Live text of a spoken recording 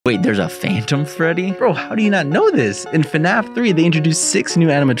Wait, there's a Phantom Freddy? Bro, how do you not know this? In FNAF 3, they introduced 6 new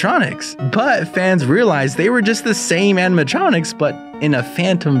animatronics, but fans realized they were just the same animatronics, but in a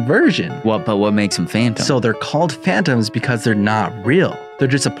phantom version. But what makes them phantom? So they're called phantoms because they're not real. They're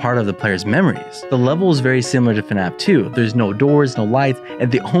just a part of the player's memories. The level is very similar to FNAF 2. There's no doors, no lights,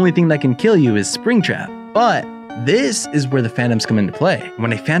 and the only thing that can kill you is Springtrap. But this is where the phantoms come into play.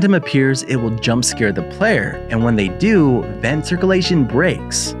 When a phantom appears, it will jump scare the player, and when they do, vent circulation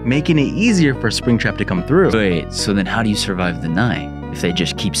breaks, making it easier for Springtrap to come through. Wait, so then how do you survive the night if they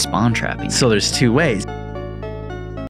just keep spawn trapping? So there's 2 ways.